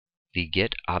the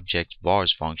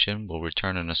getObjectVars function will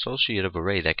return an associative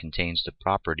array that contains the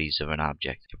properties of an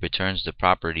object. It returns the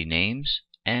property names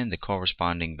and the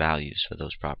corresponding values for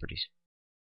those properties.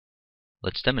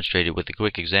 Let's demonstrate it with a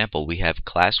quick example. We have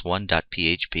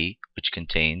class1.php, which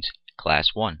contains class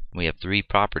 1. We have 3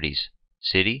 properties: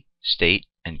 city, state,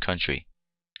 and country.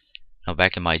 Now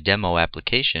back in my demo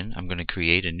application, I'm going to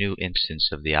create a new instance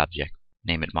of the object.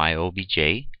 Name it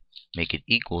myObj, make it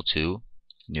equal to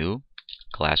new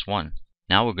class 1.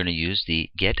 Now we're going to use the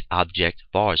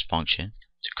getObjectVars function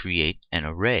to create an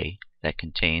array that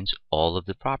contains all of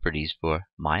the properties for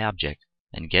my object.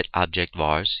 And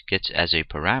getObjectVars gets as a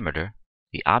parameter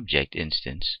the object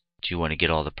instance that you want to get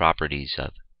all the properties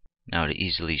of. Now to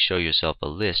easily show yourself a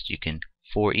list, you can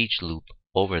for each loop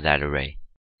over that array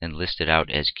and list it out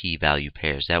as key value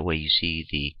pairs. That way you see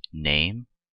the name.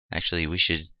 Actually, we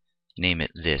should name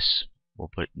it this.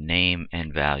 We'll put name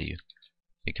and value,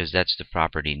 because that's the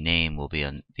property name will be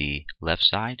on the left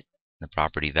side, the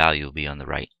property value will be on the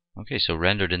right. Okay, so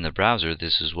rendered in the browser,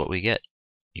 this is what we get.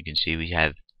 You can see we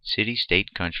have city,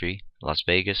 state, country, Las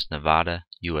Vegas, Nevada,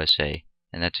 USA,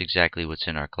 and that's exactly what's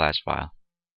in our class file.